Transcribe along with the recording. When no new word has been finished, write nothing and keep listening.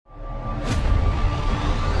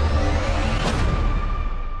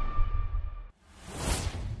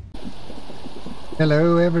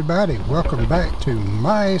Hello everybody, welcome back to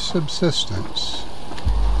my Subsistence.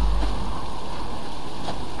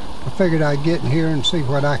 I figured I'd get in here and see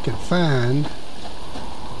what I could find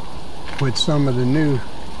with some of the new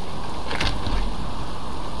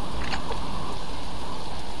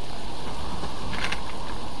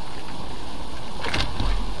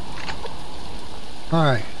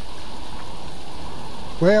Alright,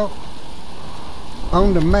 well,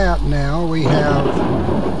 on the map now we have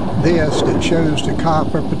this that shows the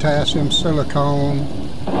copper, potassium, silicone,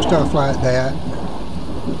 stuff like that.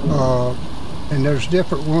 And there's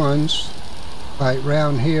different ones. Like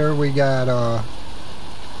around here we got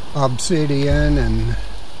obsidian, and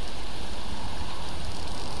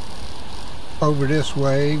over this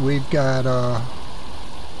way we've got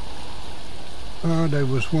there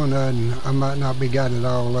was one of them, I might not be got it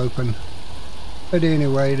all open. But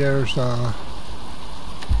anyway, there's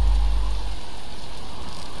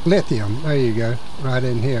lithium, there you go, right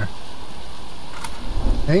in here.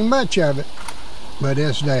 Ain't much of it, but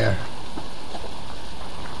it's there.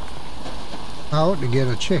 I ought to get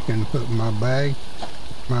a chicken to put in my bag,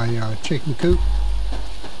 my chicken coop.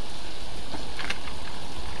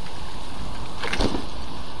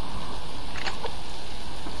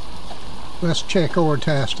 Let's check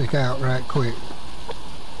Ore-tastic out right quick.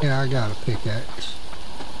 Yeah, I got a pickaxe.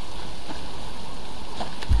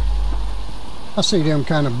 I see them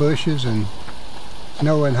kind of bushes, and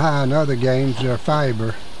knowing how in other games they're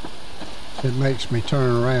fiber, it makes me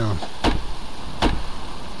turn around.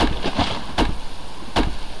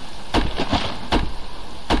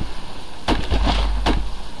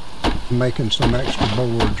 I'm making some extra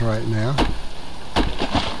boards right now.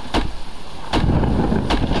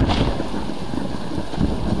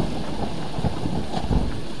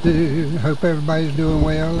 Hope everybody's doing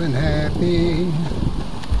well and happy.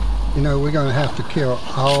 You know, we're going to have to kill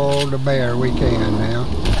all the bear we can now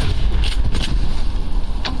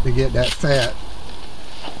to get that fat.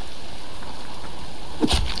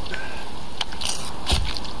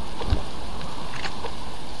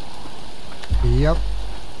 Yep,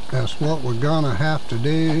 that's what we're going to have to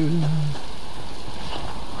do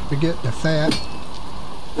to get the fat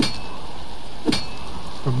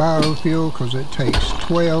for biofuel, because it takes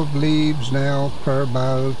 12 leaves now per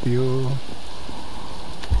biofuel.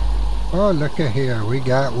 Oh, look at here, we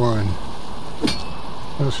got one.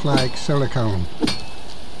 Looks like silicone.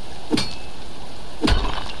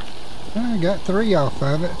 I got 3 off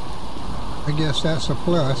of it. I guess that's a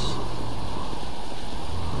plus.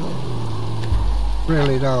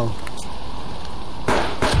 Really though.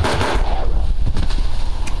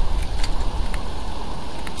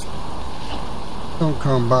 Don't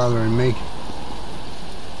come bothering me.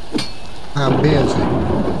 I'm busy.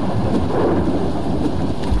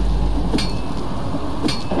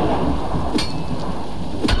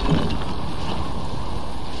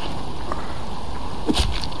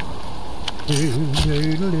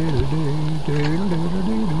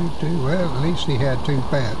 Well, at least he had 2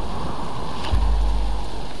 fat.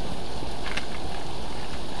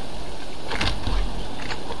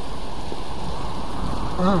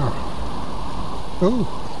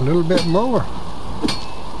 Oh, a little bit more.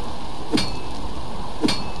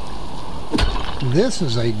 This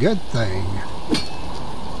is a good thing.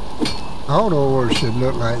 All the ores should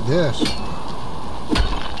look like this,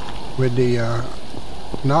 with the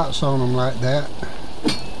knots on them like that.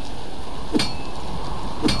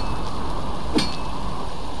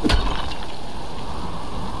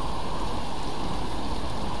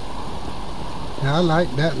 Now, I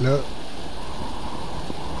like that look.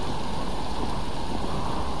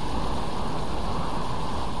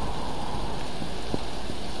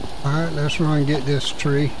 Alright, let's run and get this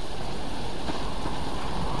tree.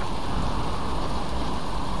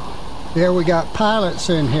 Yeah, we got pilots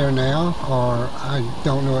in here now, or I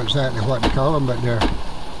don't know exactly what to call them, but they're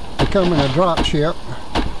becoming a drop ship.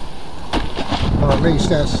 Or at least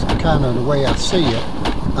that's kind of the way I see it.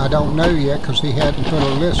 I don't know yet, because he hadn't put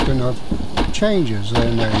a listing of changes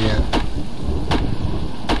in there yet.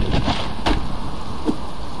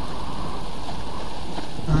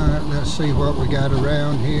 Alright, let's see what we got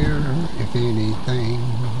around here, if anything.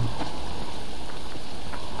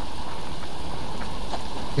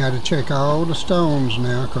 Got to check all the stones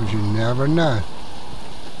now, because you never know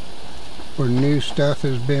where new stuff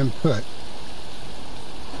has been put.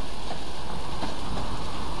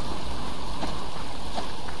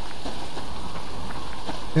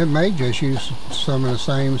 It may just use some of the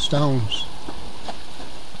same stones.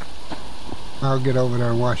 I'll get over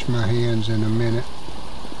there and wash my hands in a minute.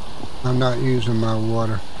 I'm not using my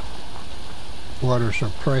water. Water's a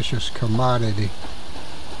precious commodity.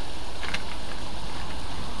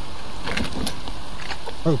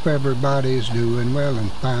 Hope everybody's doing well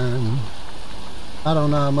and fine. I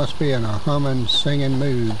don't know, I must be in a humming, singing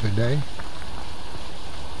mood today.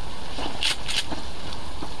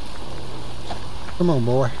 Come on,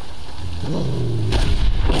 boy.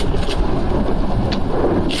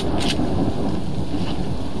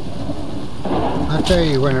 I tell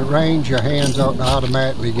you, when it rains, your hands ought to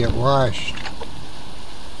automatically get washed.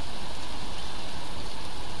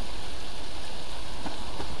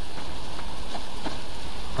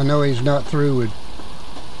 I know he's not through with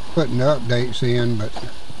putting the updates in, but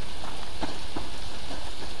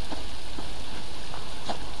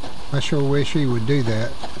I sure wish he would do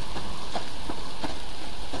that.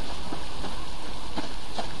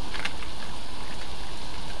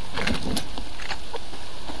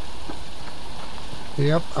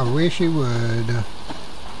 Yep, I wish he would.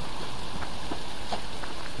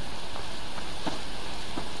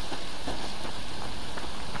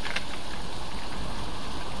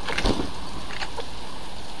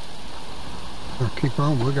 Keep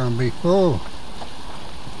on, we're gonna be full.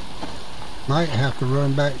 Might have to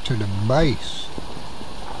run back to the base.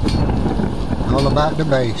 All about the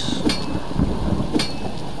base.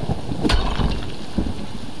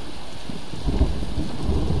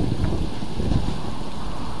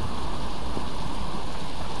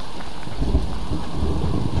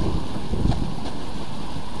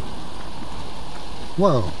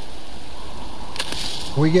 Whoa.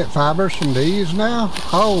 We get fibers from these now?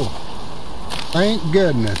 Oh. Thank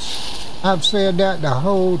goodness. I've said that the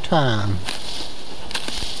whole time.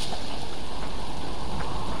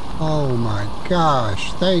 Oh my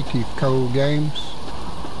gosh. Thank you, Cold Games.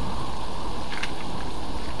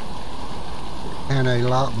 And a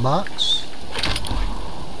lockbox.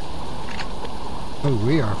 Oh,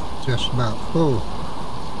 we are just about full.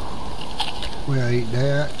 We'll eat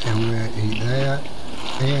that, and we'll eat that,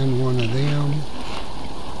 and one of them.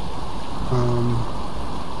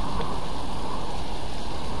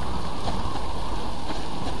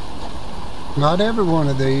 Not every one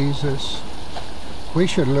of these is. We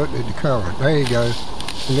should have looked at the color. There you go.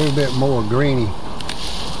 A little bit more greeny.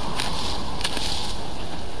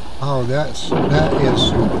 Oh, that is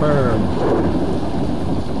superb.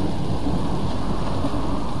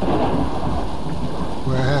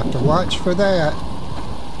 We'll have to watch for that.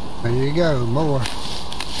 There you go, more.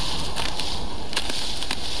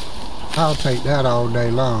 I'll take that all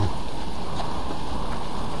day long.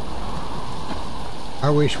 I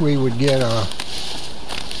wish we would get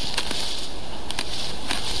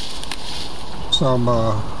some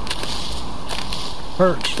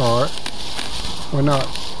perks for it. Well, not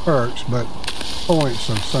perks, but points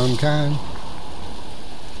of some kind.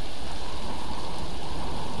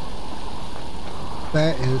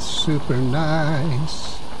 That is super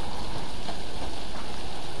nice.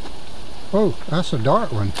 Oh, that's a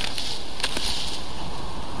dark one.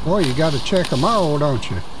 Boy, you got to check them all, don't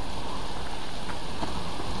you?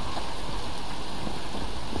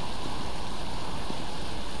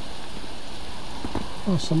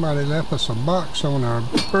 Oh, somebody left us a box on our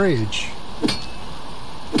bridge.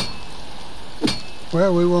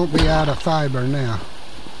 Well, we won't be out of fiber now.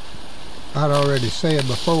 I'd already said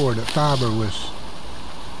before that fiber was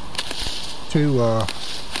too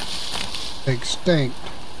extinct.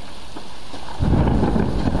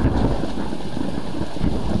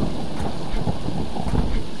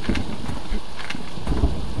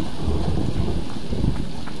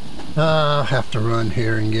 I'll have to run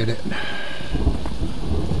here and get it.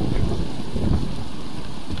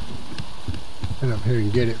 Get up here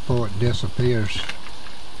and get it before it disappears.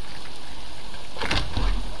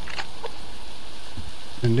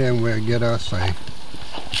 And then we'll get us a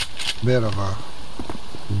bit of a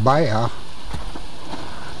bear.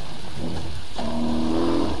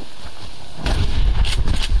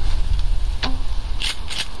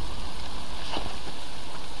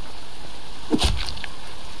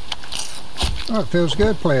 Oh, it feels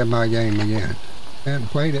good playing my game again. Hadn't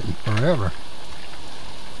played it in forever.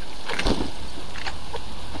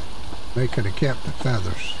 They could have kept the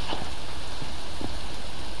feathers.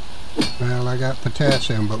 Well, I got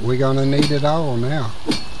potassium, but we're gonna need it all now.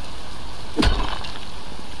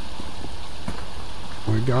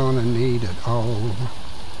 We're gonna need it all.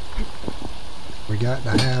 We got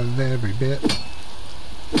to have every bit.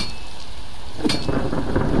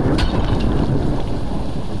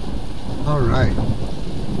 Alright.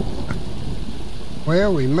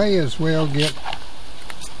 Well, we may as well get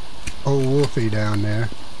old Wolfie down there.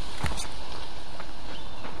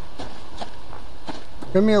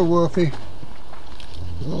 Come here, Wolfie.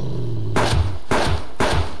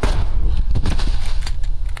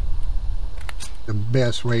 The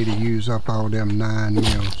best way to use up all them 9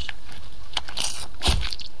 mils.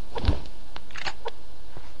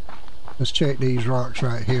 Let's check these rocks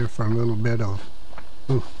right here for a little bit of...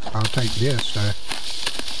 Ooh, I'll take this though.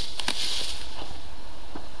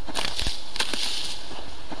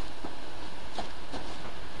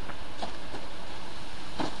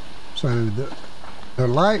 So the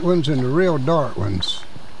light ones and the real dark ones.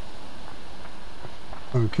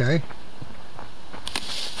 Okay.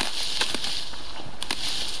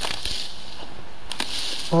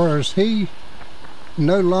 Or is he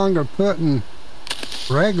no longer putting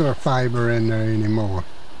regular fiber in there anymore?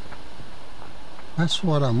 That's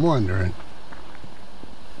what I'm wondering.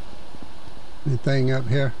 Anything up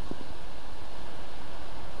here?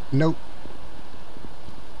 Nope.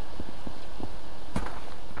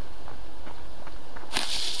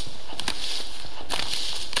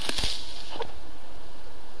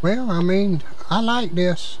 Well, I mean, I like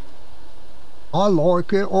this. I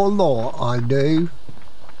like it a lot, I do.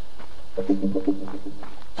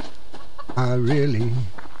 I really,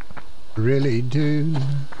 really do.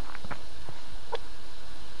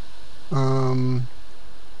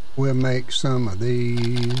 We'll make some of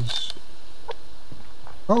these.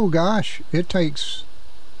 Oh gosh, it takes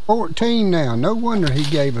 14 now. No wonder he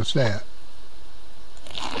gave us that.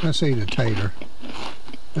 Let's eat a tater.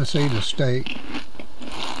 Let's eat a steak.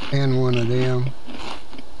 And one of them.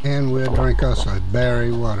 And we'll drink us a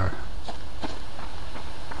berry water.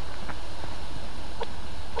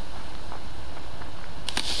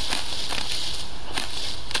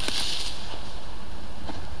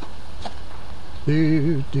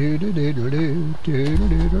 Do do do do do do do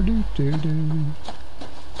do do do do.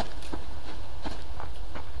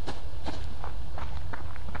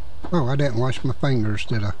 Oh, I didn't wash my fingers,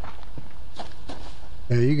 did I?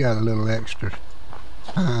 Yeah, you got a little extra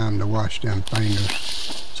time to wash them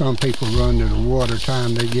fingers. Some people run to the water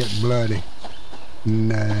time they get bloody.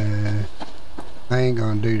 Nah, I ain't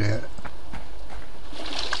gonna do that.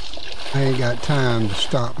 I ain't got time to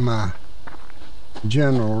stop my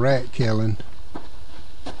general rat killing.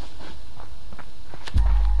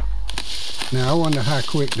 Now I wonder how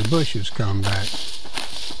quick the bushes come back.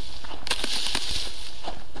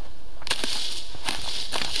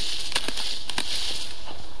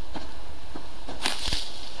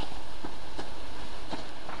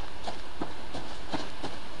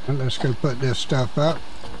 Well, let's go put this stuff up.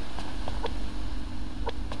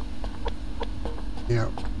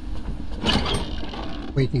 Yep.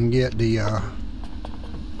 We can get the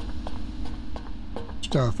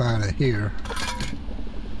stuff out of here.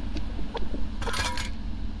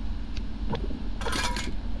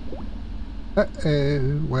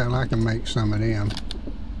 Uh-oh, well, I can make some of them.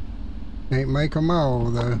 Can't make them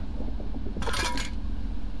all, though.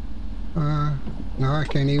 No, I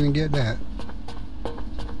can't even get that.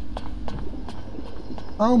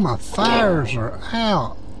 Oh, my fires are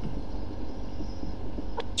out.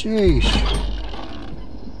 Jeez.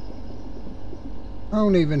 I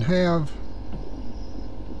don't even have...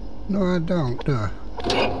 No, I don't, do I?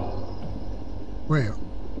 Well.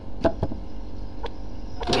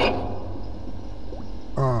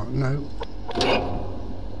 Oh, no.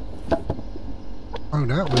 Oh,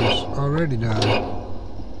 that one's already done.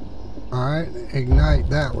 Alright, ignite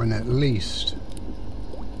that one at least.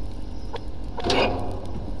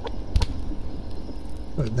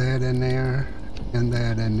 Put that in there, and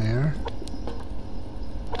that in there.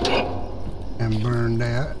 And burn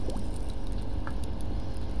that.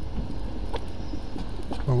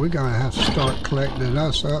 Well, we're gonna have to start collecting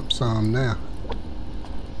us up some now.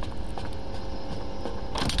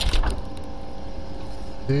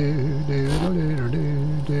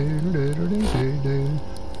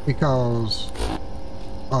 Because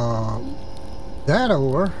that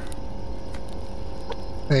ore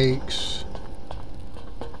takes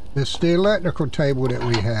this the electrical table that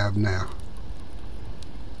we have now.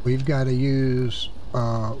 We've got to use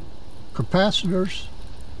capacitors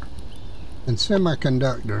and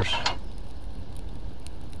semiconductors.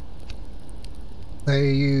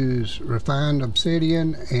 They use refined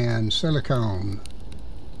obsidian and silicone.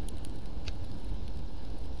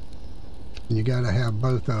 And you gotta have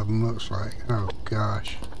both of them, looks like. Oh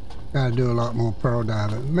gosh. Gotta do a lot more pearl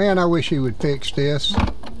diving. Man, I wish he would fix this.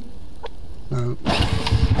 Nope.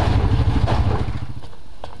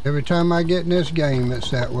 Every time I get in this game,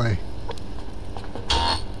 it's that way.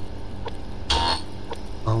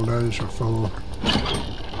 All those are full.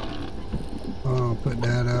 Oh, put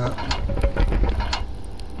that up.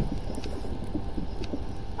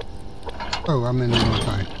 Oh, I'm in the wrong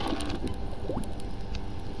thing.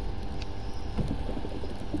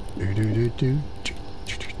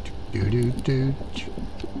 Do do do.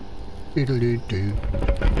 Doodle doo doo.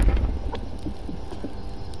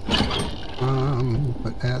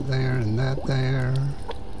 Put that there and that there.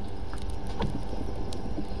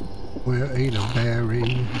 We'll eat a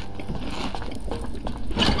berry.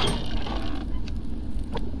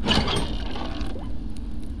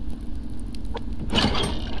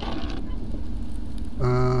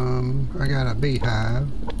 I got a beehive.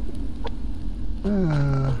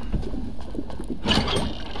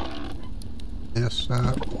 This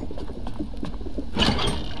up.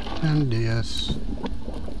 And this.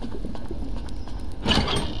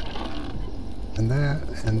 And that,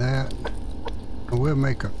 and that. And we'll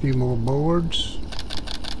make a few more boards.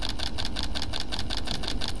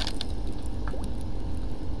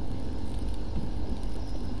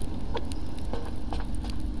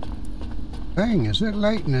 Dang, is it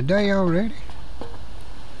late in the day already?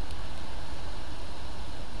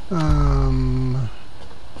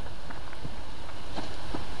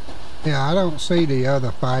 Yeah, I don't see the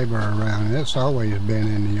other fiber around. It's always been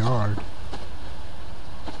in the yard.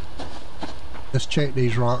 Let's check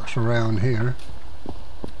these rocks around here.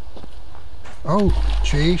 Oh,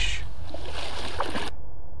 sheesh.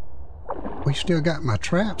 We still got my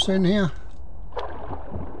traps in here?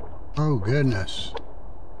 Oh, goodness.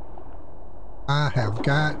 I have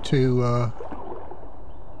got to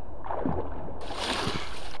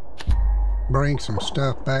bring some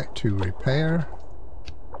stuff back to repair.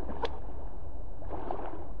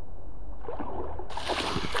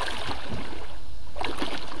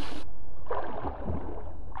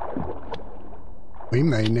 We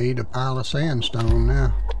may need a pile of sandstone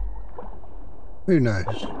now. Who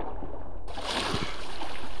knows?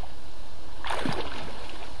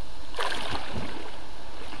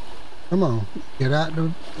 Come on, get out the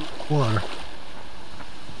water.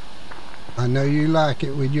 I know you like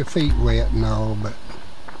it with your feet wet and all, but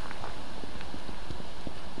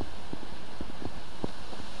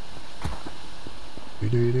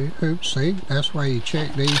oops, see, that's why you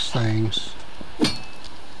check these things.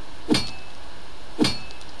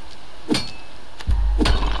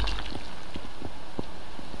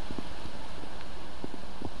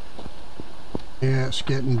 Yeah, it's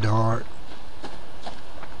getting dark.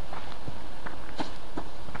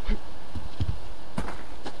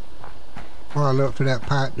 Well, I look for that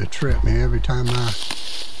pipe to trip me every time I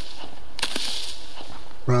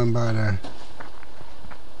run by there.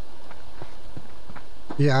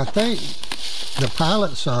 Yeah, I think the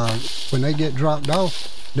pilots, when they get dropped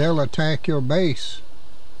off, they'll attack your base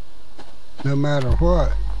no matter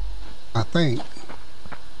what, I think.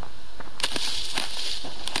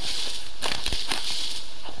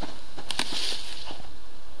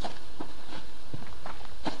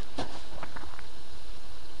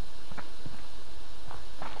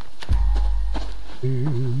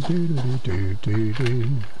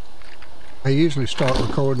 I usually start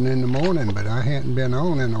recording in the morning, but I hadn't been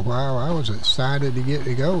on in a while. I was excited to get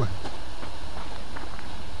it going.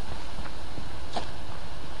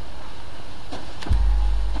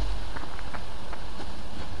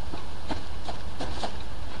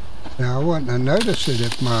 Now I wouldn't have noticed it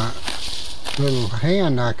if my little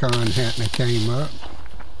hand icon hadn't came up.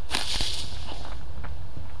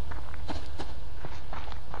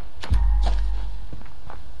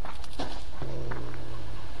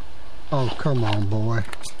 Oh, come on, boy.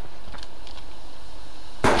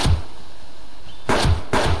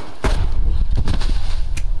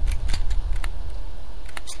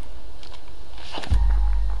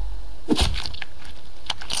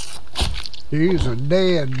 He's a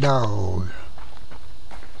dead dog.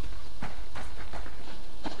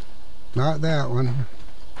 Not that one.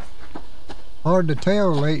 Hard to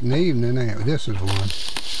tell late in the evening, ain't it? This is one.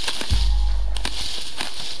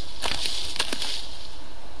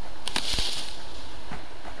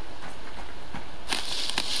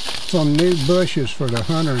 Some new bushes for the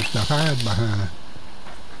hunters to hide behind.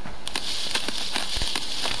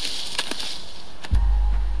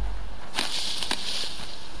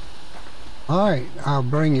 Alright, I'll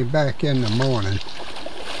bring you back in the morning.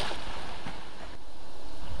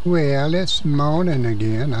 Well, it's morning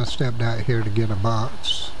again. I stepped out here to get a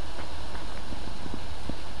box.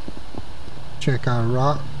 Check our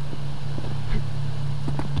rock.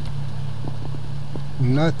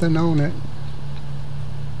 Nothing on it.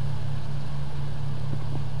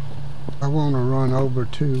 I want to run over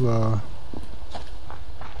to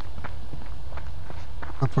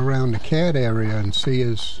up around the cat area and see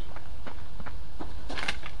is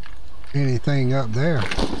anything up there.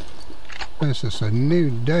 Since it's a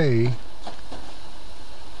new day.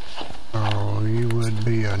 Oh, you would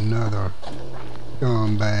be another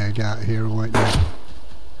scumbag out here, wouldn't you?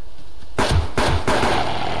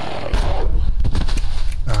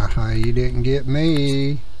 You didn't get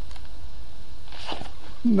me.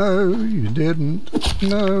 No, you didn't.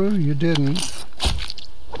 No, you didn't.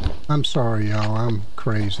 I'm sorry, y'all. I'm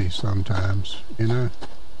crazy sometimes, you know.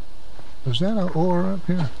 Was that an ore up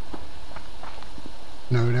here?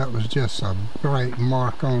 No, that was just a bright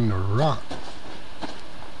mark on the rock.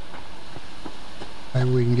 Maybe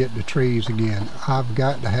we can get the trees again. I've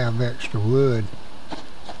got to have extra wood.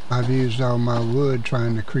 I've used all my wood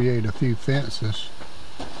trying to create a few fences.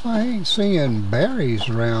 I ain't seeing berries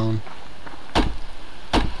around.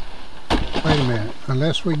 Wait a minute.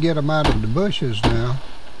 Unless we get them out of the bushes now.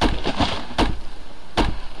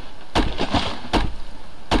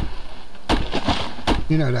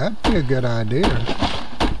 You know, that'd be a good idea.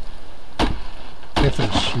 If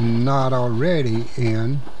it's not already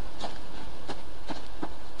in.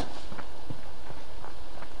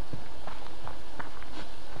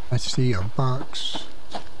 I see a box.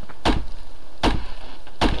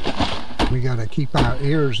 We gotta keep our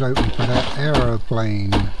ears open for that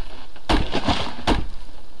aeroplane.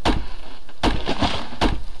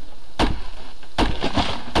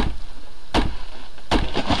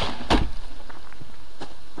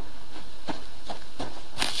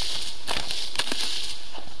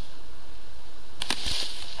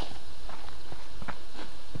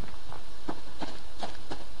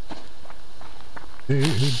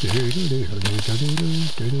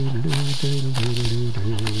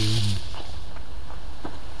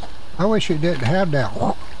 I wish it didn't have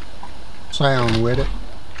that sound with it.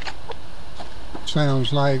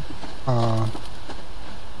 Sounds like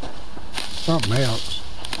something else.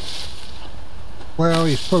 Well,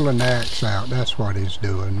 he's pulling the axe out. That's what he's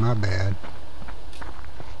doing. My bad.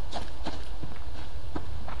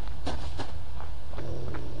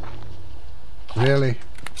 Really?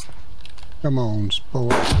 Come on,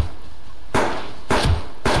 sport.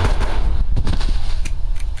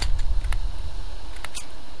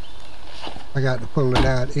 I got to pull it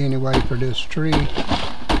out anyway for this tree.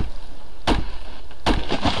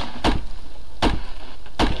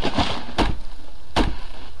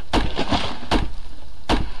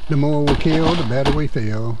 The more we kill, the better we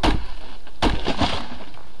feel.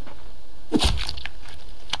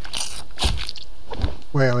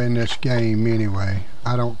 Well, in this game anyway.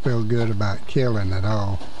 I don't feel good about killing at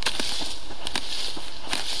all.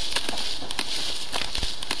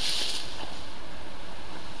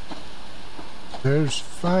 There's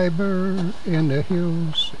fiber in the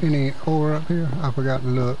hills. Any ore up here? I forgot to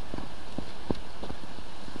look.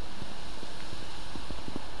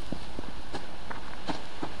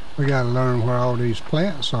 We gotta learn where all these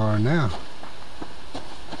plants are now.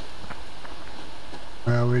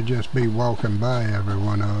 Well, we'll just be walking by every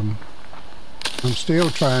one of them. I'm still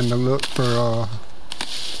trying to look for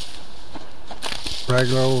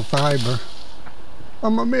regular old fiber.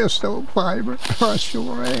 I'm a miss old fiber. I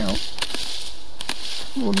sure am.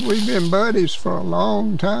 Well, we've been buddies for a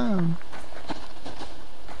long time.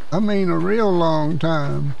 I mean a real long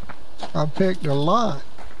time. I picked a lot.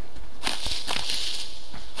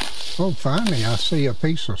 Oh, finally I see a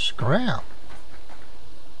piece of scrap.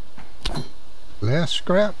 Less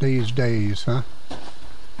scrap these days, huh?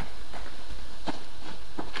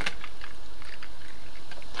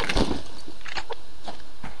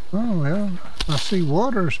 Oh, well, I see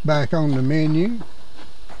water's back on the menu.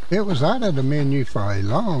 It was out of the menu for a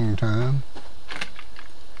long time.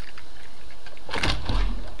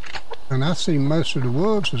 And I see most of the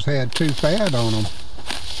wolves has had too fat on them.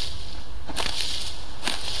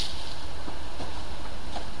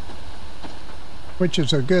 Which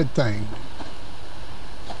is a good thing.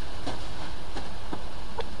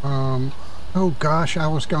 Oh gosh, I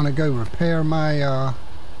was gonna go repair my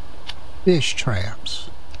fish traps.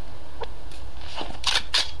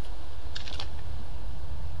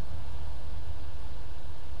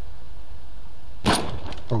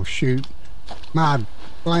 Oh shoot, my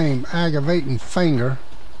flame aggravating finger.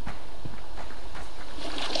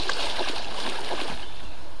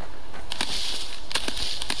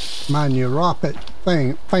 My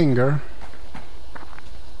neuropathic finger.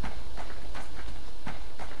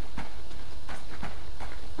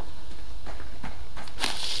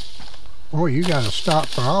 Boy, you gotta stop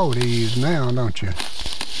for all these now, don't you?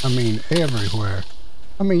 I mean, everywhere.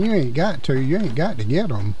 I mean, you ain't got to get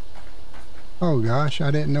them. Oh gosh, I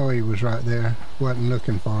didn't know he was right there. Wasn't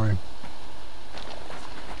looking for him.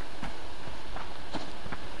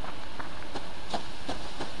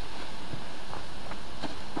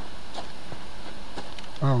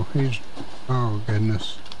 Oh, oh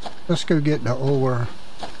goodness. Let's go get the ore.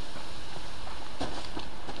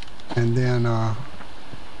 And then,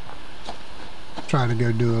 try to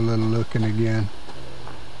go do a little looking again.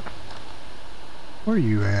 Where are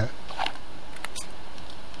you at?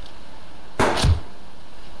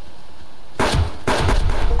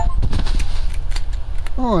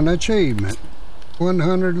 Oh, an achievement.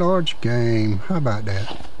 100 large game. How about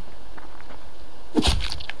that?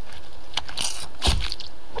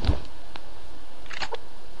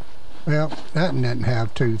 Well, that doesn't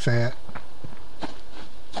have too fat.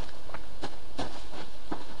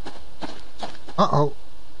 Uh-oh.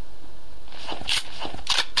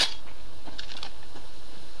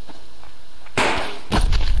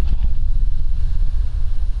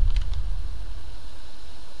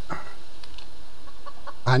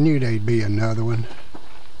 I knew there'd be another one.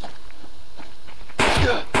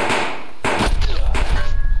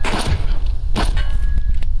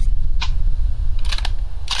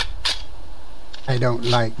 I don't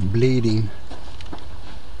like bleeding,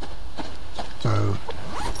 so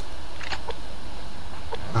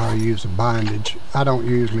I'll use a bandage. I don't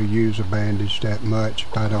usually use a bandage that much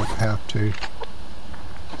if I don't have to.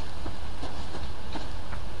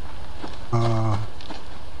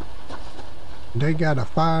 They got a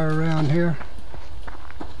fire around here.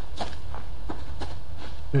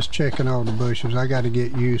 Just checking all the bushes. I got to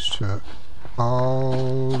get used to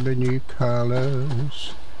all the new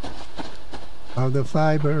colors of the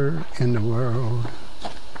fiber in the world.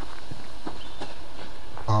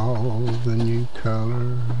 All the new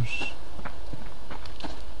colors.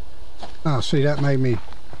 Oh, see, that made me,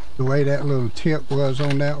 the way that little tip was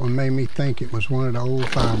on that one made me think it was one of the old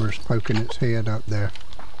fibers poking its head up there.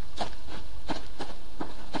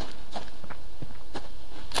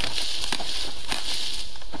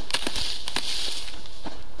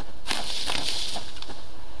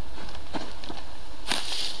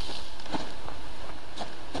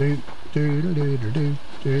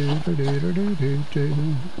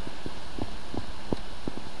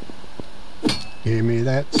 Give me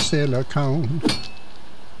that silicone.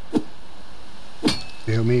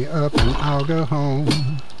 Fill me up and I'll go home.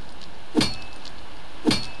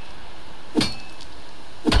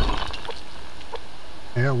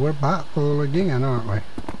 Yeah, we're about full again, aren't we?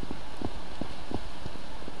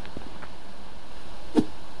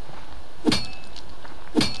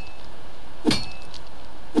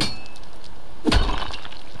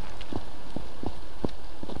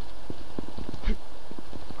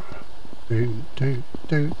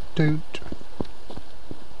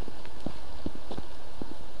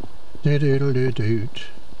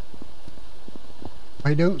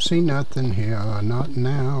 I don't see nothing here, not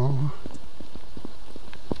now.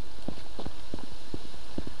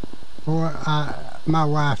 Boy, my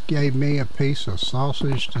wife gave me a piece of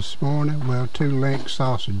sausage this morning, well, 2 link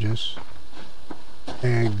sausages,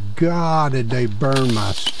 and God, did they burn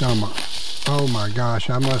my stomach. Oh my gosh,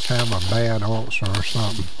 I must have a bad ulcer or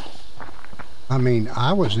something. I mean,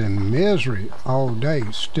 I was in misery all day.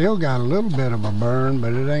 Still got a little bit of a burn,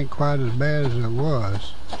 but it ain't quite as bad as it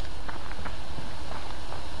was.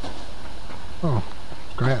 Oh,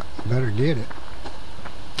 crap. Better get it.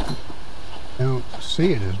 I don't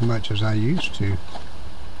see it as much as I used to.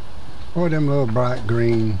 Or them little bright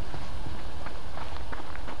green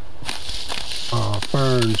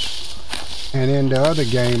ferns. And in the other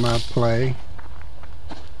game I play,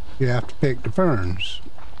 you have to pick the ferns.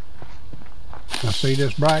 Now see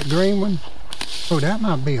this bright green one? Oh, that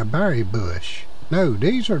might be a berry bush. No,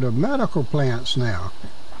 these are the medical plants now.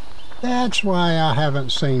 That's why I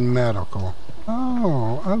haven't seen medical.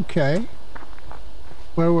 Oh, okay.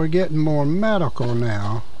 Well, we're getting more medical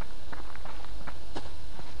now.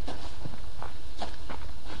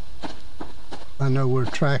 I know we're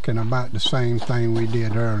tracking about the same thing we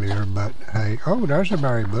did earlier, but hey, oh, there's a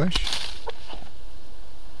berry bush.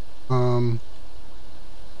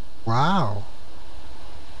 Wow.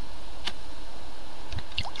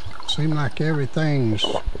 Seems like everything's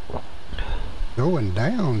going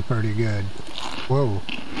down pretty good. Whoa.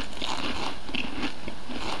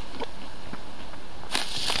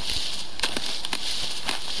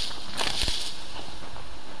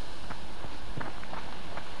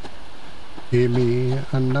 Give me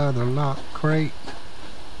another lock crate.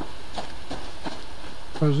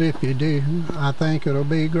 'Cause if you do, I think it'll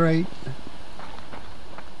be great.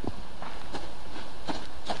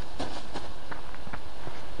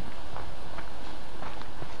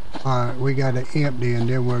 Alright, we got to empty and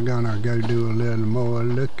then we're gonna go do a little more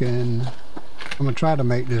looking. I'm gonna try to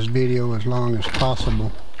make this video as long as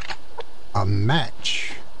possible. A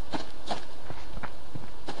match.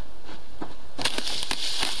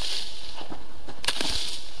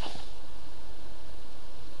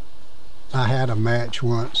 I had a match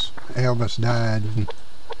once. Elvis died and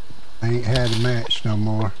I ain't had a match no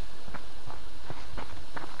more.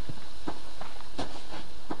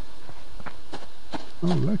 Oh,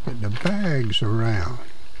 look at the bags around.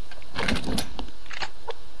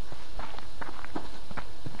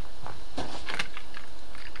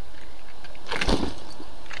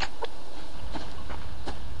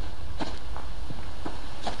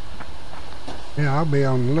 Yeah, I'll be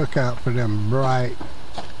on the lookout for them bright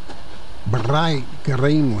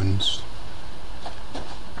green ones.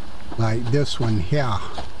 Like this one here.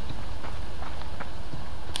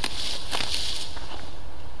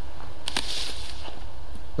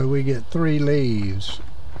 So we get 3 leaves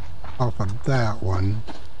off of that one.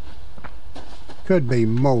 Could be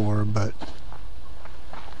more, but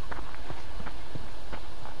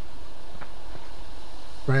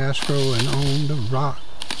grass growing on the rock.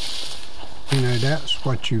 You know, that's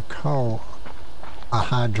what you call a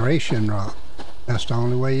hydration rock. That's the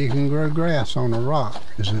only way you can grow grass on a rock,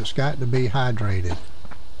 is it's got to be hydrated.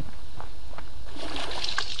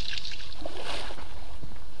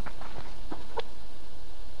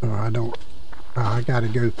 So I gotta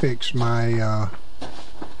go fix my,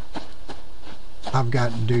 I've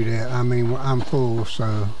got to do that. I mean, I'm full,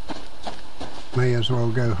 so may as well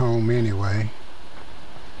go home anyway.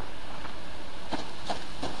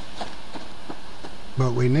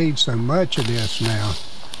 But we need so much of this now.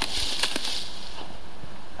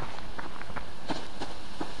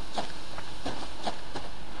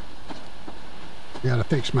 Gotta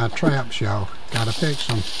fix my traps, y'all. Gotta fix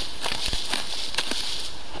them.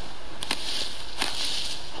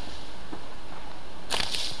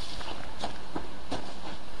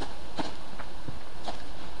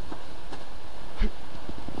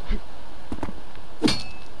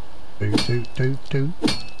 Toot toot toot.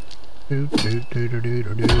 Toot toot toot toot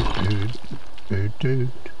toot toot toot toot.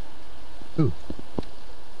 Ooh.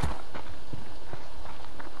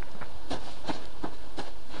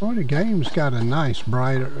 Well, the game's got a nice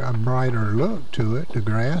brighter look to it. The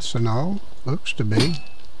grass and all looks to be.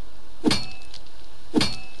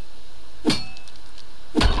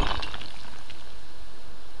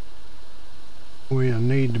 We'll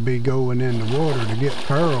need to be going in the water to get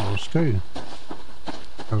pearls too.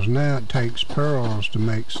 Because now it takes pearls to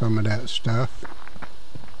make some of that stuff.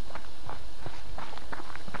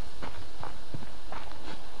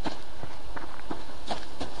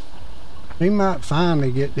 He might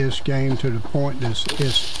finally get this game to the point that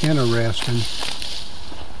it's interesting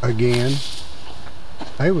again.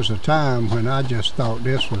 There was a time when I just thought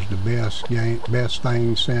this was the best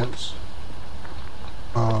thing since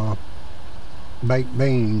baked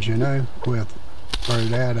beans, you know, with throw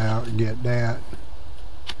that out, get that.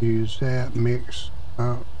 Use that, mix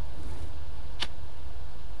a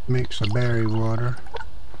berry water,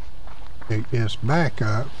 take this back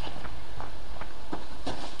up,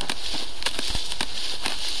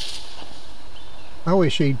 I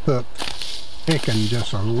wish he'd put picking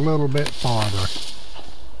just a little bit farther.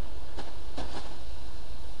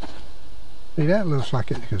 See, that looks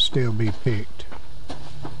like it could still be picked.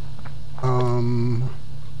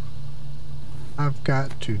 I've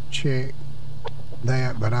got to check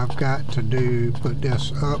that, but I've got to put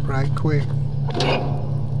this up right quick.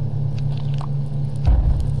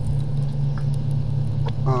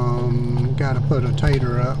 Got to put a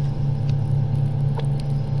tater up.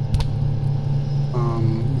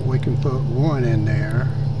 We can put one in there.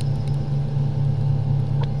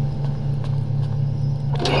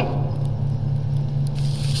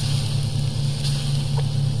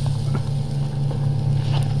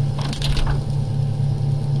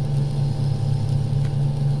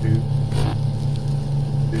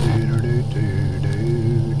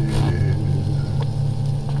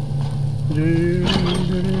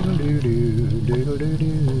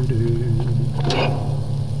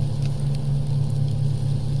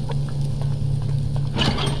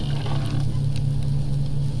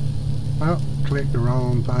 Oh, clicked the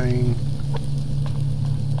wrong thing.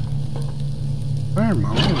 There, my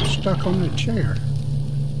arm was stuck on the chair.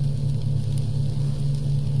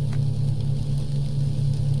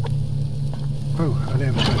 Oh, I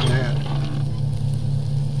didn't put that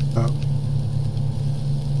up.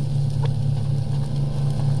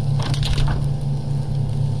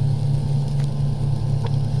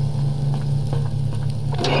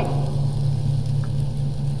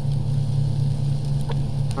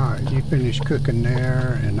 You finish cooking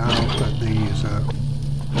there, and I'll put these up.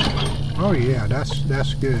 Oh yeah,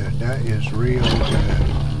 that's good. That is real good.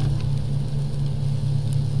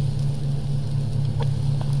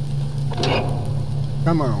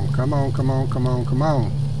 Come on, come on, come on, come on, come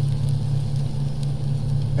on.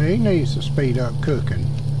 He needs to speed up cooking.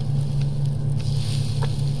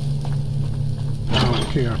 I don't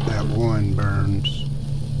care if that one burns.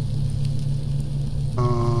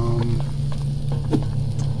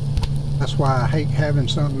 That's why I hate having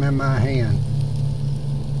something in my hand.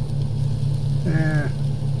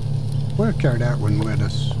 We'll carry that one with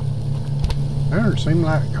us. It seems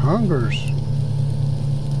like hunger's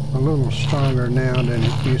a little stronger now than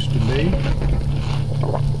it used to be.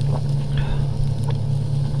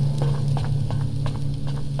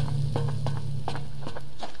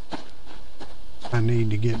 I need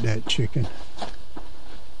to get that chicken.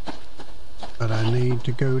 But I need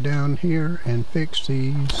to go down here and fix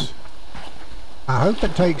these. I hope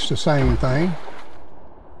it takes the same thing.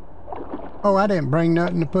 Oh, I didn't bring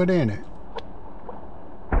nothing to put in it.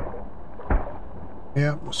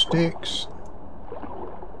 Yep, sticks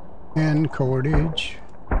and cordage.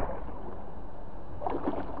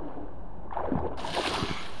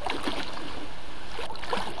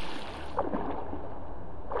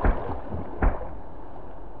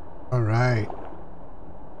 All right.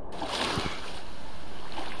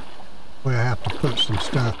 We'll have to put some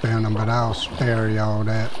stuff in them, but I'll spare y'all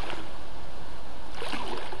that.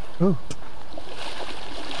 Ooh.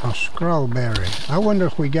 A strawberry. I wonder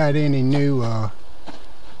if we got any new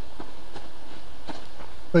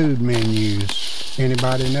food menus.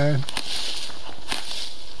 Anybody know?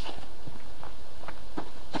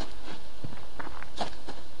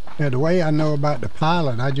 Yeah, the way I know about the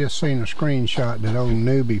pilot, I just seen a screenshot that old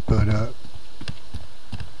newbie put up.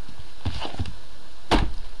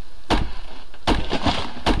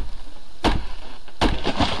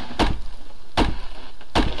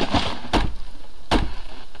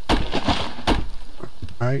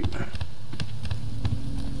 Right.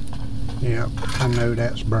 Yep, I know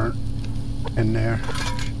that's burnt in there.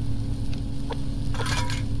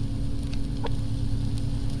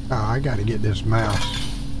 Oh, I gotta get this mouse.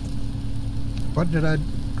 What did I...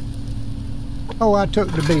 Oh, I took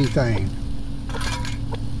the bee thing.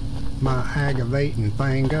 My aggravating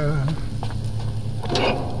finger.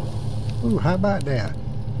 Ooh, how about that?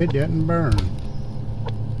 It didn't burn.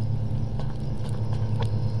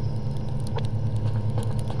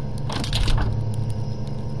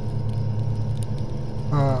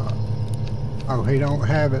 Oh, he don't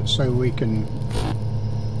have it so we can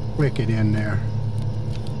click it in there.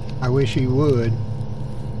 I wish he would.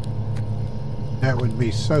 That would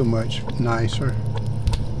be so much nicer.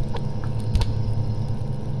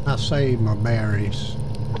 I saved my berries.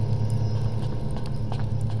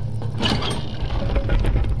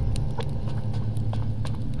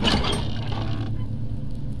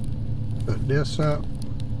 Put this up.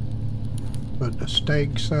 Put the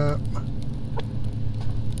steaks up.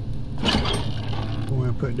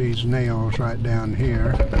 We'll put these nails right down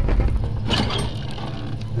here.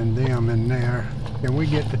 And them in there. Can we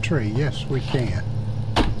get the tree? Yes, we can.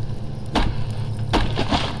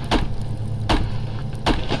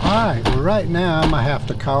 Alright, well right now I'm going to have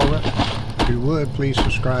to call it. If you would, please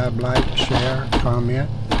subscribe, like, share, comment.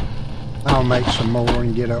 I'll make some more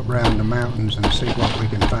and get up around the mountains and see what we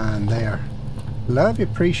can find there. Love you,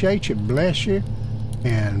 appreciate you, bless you.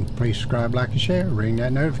 And please subscribe, like, and share. Ring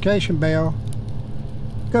that notification bell.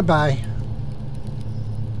 Goodbye.